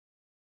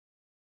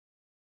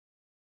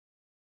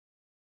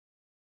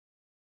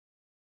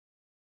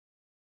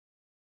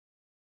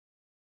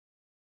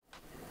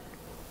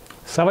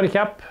Savadi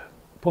Kap,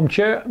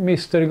 Pomche,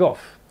 Mr.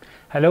 Goff.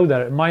 Hello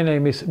there, my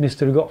name is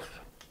Mr. Goff.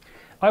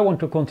 I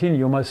want to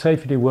continue my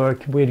safety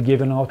work with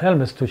giving out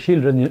helmets to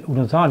children in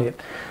Udonthani,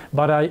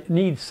 but I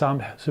need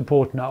some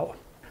support now.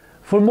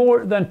 For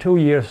more than 2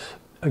 years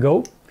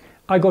ago,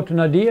 I got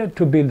an idea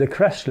to build a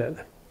crash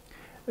sled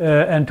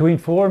and to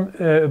inform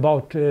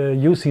about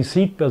using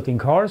seatbelt in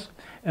cars.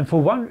 And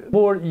for 1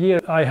 more year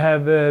I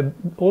have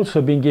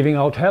also been giving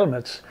out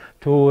helmets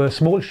to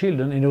small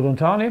children in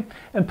Udonthani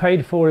and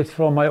paid for it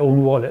from my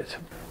own wallet.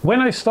 When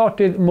I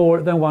started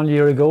more than 1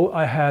 year ago,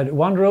 I had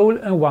one role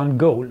and one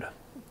goal.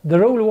 The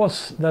role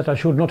was that I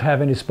should not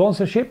have any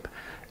sponsorship,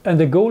 and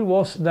the goal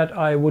was that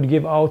I would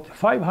give out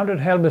 500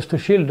 helmets to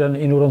children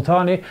in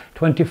Udonthani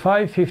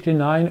 25,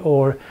 59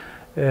 or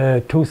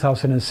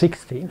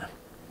 2016.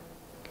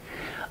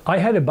 I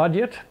had a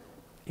budget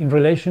in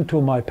relation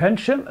to my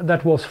pension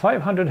that was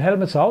 500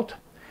 helmets out.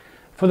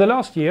 For the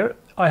last year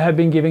I have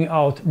been giving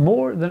out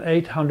more than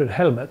 800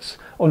 helmets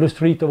on the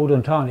street of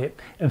Udonthani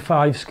and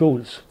 5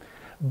 schools.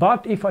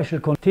 But if I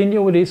should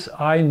continue with this,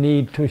 I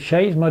need to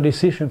change my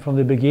decision from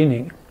the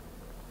beginning.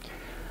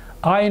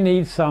 I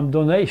need some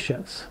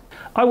donations.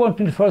 I want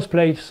in the first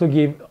place to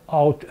give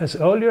out, as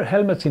earlier,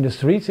 helmets in the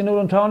streets in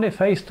Udonthani,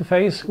 face to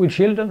face with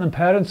children and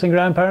parents and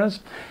grandparents,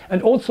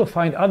 and also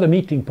find other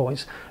meeting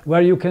points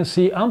where you can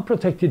see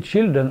unprotected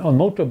children on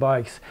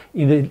motorbikes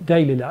in the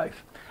daily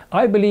life.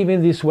 I believe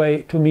in this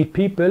way to meet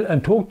people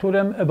and talk to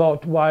them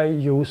about why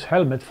use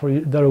helmet for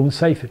their own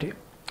safety.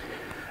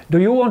 Do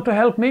you want to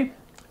help me?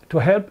 To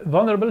help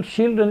vulnerable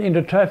children in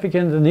the traffic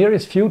in the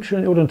nearest future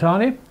in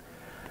Udonthani?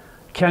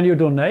 Can you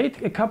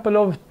donate a couple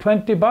of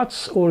 20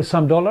 bahts or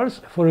some dollars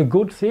for a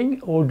good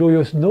thing, or do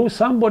you know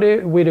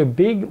somebody with a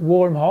big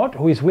warm heart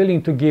who is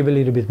willing to give a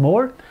little bit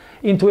more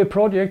into a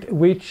project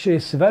which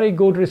is very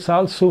good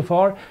results so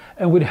far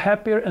and with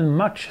happier and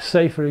much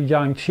safer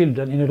young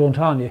children in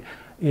Udonthani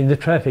in the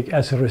traffic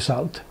as a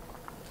result?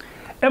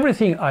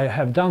 Everything I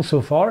have done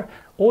so far,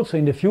 also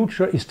in the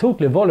future, is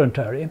totally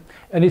voluntary,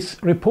 and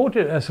it's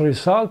reported as a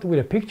result with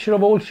a picture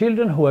of all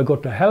children who have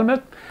got a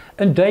helmet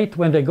and date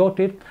when they got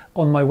it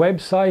on my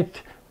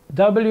website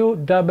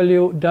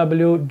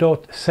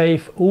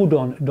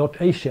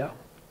www.safeudon.asia.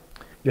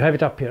 You have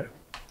it up here.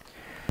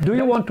 Do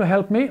you want to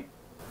help me?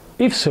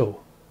 If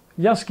so,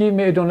 just give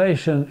me a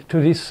donation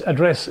to this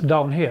address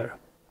down here.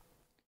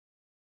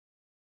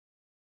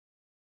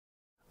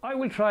 I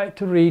will try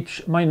to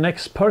reach my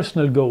next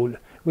personal goal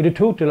with a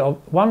total of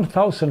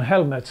 1,000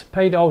 helmets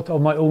paid out of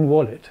my own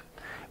wallet.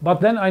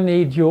 But then I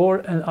need your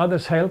and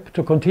others' help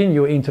to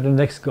continue into the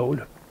next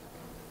goal.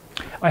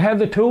 I have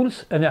the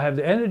tools and I have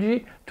the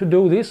energy to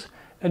do this,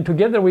 and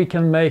together we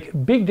can make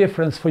big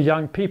difference for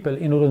young people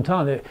in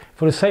Udonthani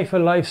for a safer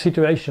life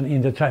situation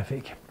in the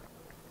traffic.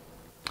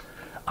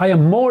 I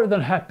am more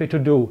than happy to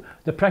do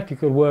the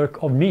practical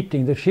work of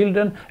meeting the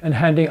children and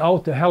handing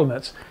out the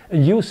helmets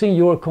and using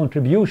your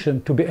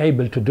contribution to be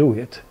able to do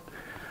it.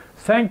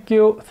 Thank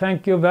you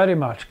very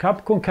much,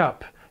 Kap con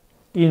Kap,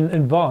 in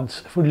advance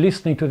for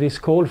listening to this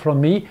call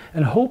from me,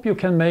 and hope you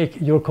can make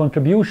your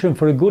contribution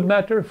for a good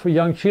matter for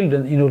young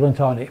children in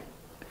Udonthani.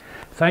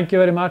 Thank you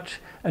very much,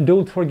 and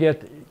don't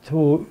forget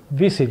to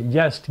visit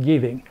Just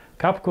Giving.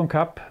 Kap con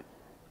Kap.